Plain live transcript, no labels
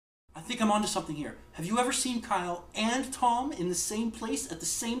think I'm onto something here. Have you ever seen Kyle and Tom in the same place at the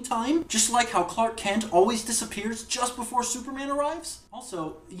same time? Just like how Clark Kent always disappears just before Superman arrives?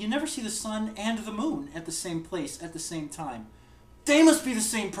 Also, you never see the sun and the moon at the same place at the same time. They must be the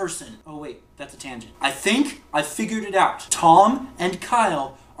same person. Oh wait, that's a tangent. I think I figured it out. Tom and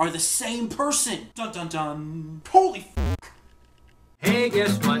Kyle are the same person. Dun dun dun. Holy f***. Hey,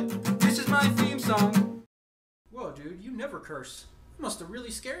 guess what? This is my theme song. Whoa, dude, you never curse. It must have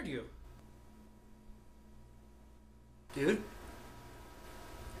really scared you. Dude,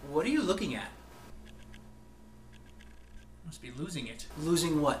 what are you looking at? Must be losing it.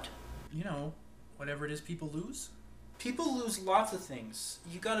 Losing what? You know, whatever it is people lose. People lose lots of things.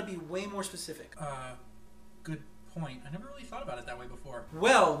 You gotta be way more specific. Good point. I never really thought about it that way before.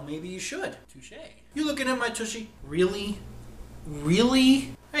 Well, maybe you should. Touche. You looking at my tushy? Really?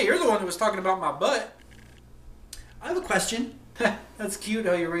 Really? Hey, you're the one that was talking about my butt. I have a question. That's cute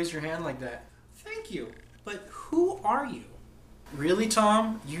how you raise your hand like that. Thank you. But who are you? Really,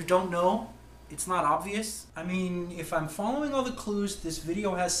 Tom? You don't know? It's not obvious? I mean, if I'm following all the clues this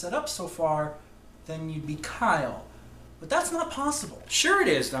video has set up so far, then you'd be Kyle. But that's not possible. Sure it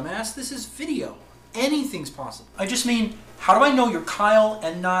is, dumbass. This is video. Anything's possible. I just mean, how do I know you're Kyle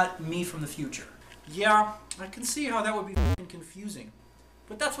and not me from the future? Yeah, I can see how that would be f***ing confusing.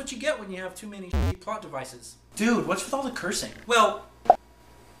 But that's what you get when you have too many plot devices. Dude, what's with all the cursing? Well,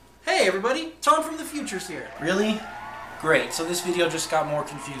 hey everybody, Tom from the future's here. Really? Great, so this video just got more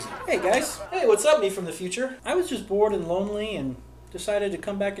confusing. Hey guys. Hey, what's up, me from the future? I was just bored and lonely and decided to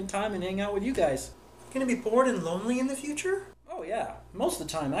come back in time and hang out with you guys. Gonna be bored and lonely in the future? Oh yeah, most of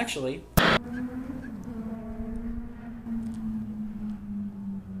the time actually.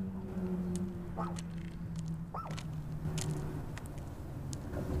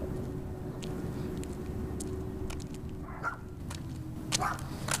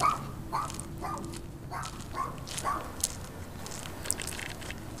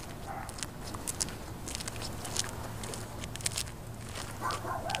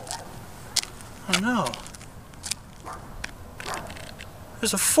 Oh no.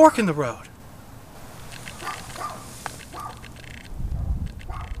 There's a fork in the road.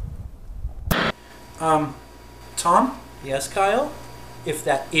 Tom? Yes, Kyle? If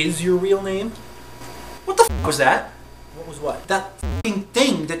that is your real name? What the f was that? What was what? That f***ing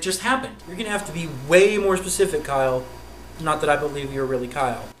thing that just happened. You're gonna have to be way more specific, Kyle. Not that I believe you're really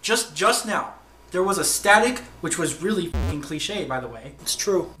Kyle. Just now. There was a static, which was really f***ing cliche, by the way. It's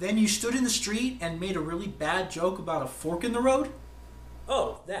true. Then you stood in the street and made a really bad joke about a fork in the road?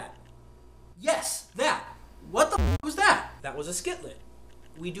 Oh, that. Yes, that. What the f*** was that? That was a skitlet.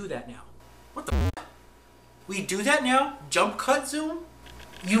 We do that now. What the f***? We do that now? Jump cut zoom?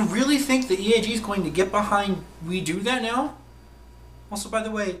 You really think the EAG is going to get behind we do that now? Also, by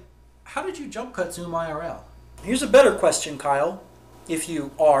the way, how did you jump cut zoom IRL? Here's a better question, Kyle. If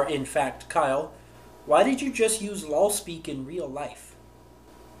you are, in fact, Kyle. Why did you just use lol speak in real life?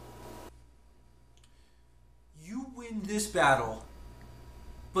 You win this battle,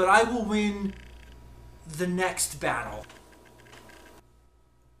 but I will win the next battle.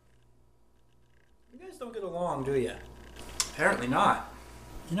 You guys don't get along, do you? Apparently not.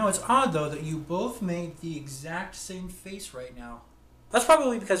 You know, it's odd, though, that you both made the exact same face right now. That's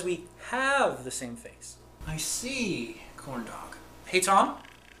probably because we have the same face. I see, corn dog. Hey, Tom?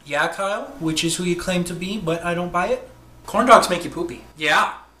 Yeah, Kyle? Which is who you claim to be, but I don't buy it? Corn dogs make you poopy.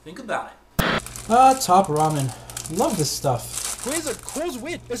 Yeah, think about it. Top ramen. Love this stuff. Where's a cold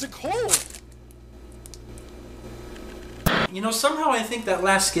wind? It's a cold! You know, somehow I think that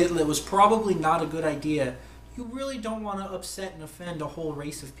last skitlet was probably not a good idea. You really don't want to upset and offend a whole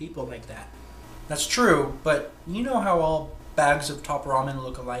race of people like that. That's true, but you know how all bags of top ramen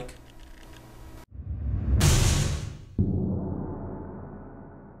look alike.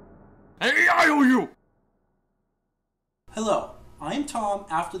 Hey, I owe you! Hello, I'm Tom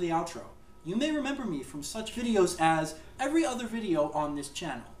after the outro. You may remember me from such videos as every other video on this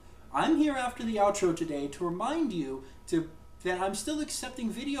channel. I'm here after the outro today to remind you that I'm still accepting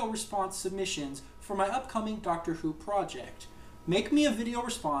video response submissions for my upcoming Doctor Who project. Make me a video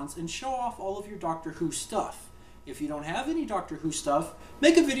response and show off all of your Doctor Who stuff. If you don't have any Doctor Who stuff,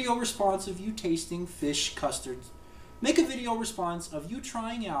 make a video response of you tasting fish custards. Make a video response of you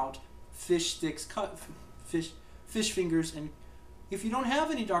trying out fish sticks, fish fingers, and if you don't have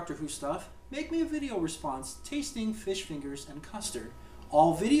any Doctor Who stuff, make me a video response tasting fish fingers and custard.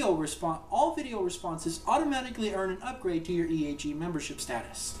 All video responses automatically earn an upgrade to your EAG membership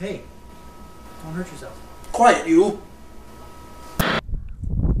status. Hey, don't hurt yourself. Quiet, you!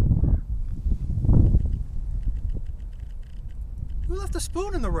 Who left a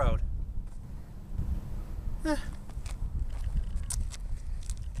spoon in the road? Eh,